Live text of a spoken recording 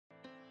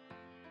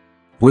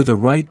Were the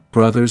Wright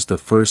brothers the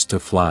first to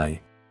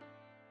fly?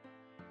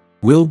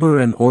 Wilbur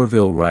and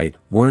Orville Wright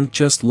weren't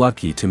just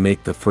lucky to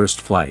make the first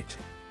flight.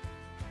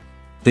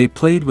 They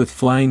played with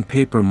flying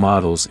paper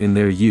models in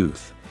their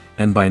youth,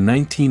 and by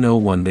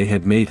 1901 they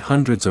had made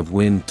hundreds of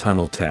wind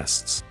tunnel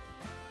tests.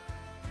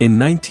 In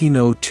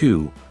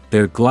 1902,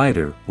 their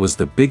glider was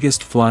the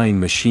biggest flying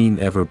machine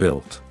ever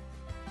built.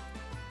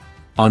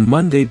 On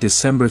Monday,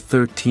 December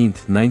 13,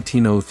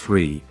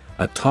 1903,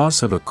 a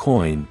toss of a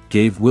coin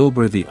gave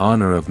Wilbur the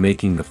honor of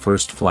making the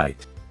first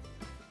flight.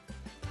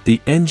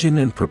 The engine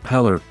and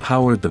propeller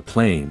powered the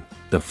plane,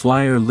 the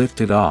flyer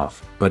lifted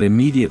off, but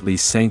immediately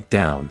sank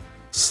down,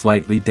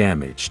 slightly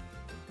damaged.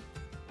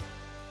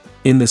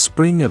 In the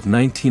spring of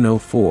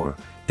 1904,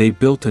 they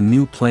built a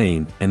new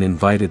plane and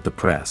invited the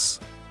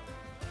press.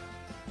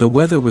 The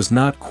weather was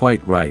not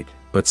quite right,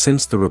 but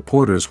since the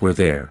reporters were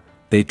there,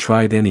 they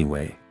tried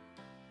anyway.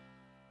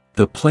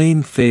 The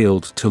plane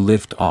failed to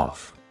lift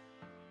off.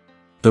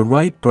 The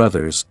Wright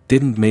brothers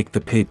didn't make the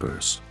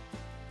papers.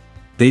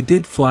 They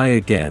did fly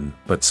again,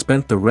 but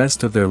spent the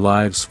rest of their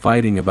lives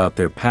fighting about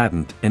their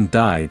patent and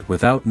died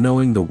without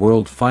knowing the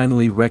world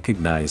finally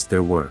recognized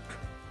their work.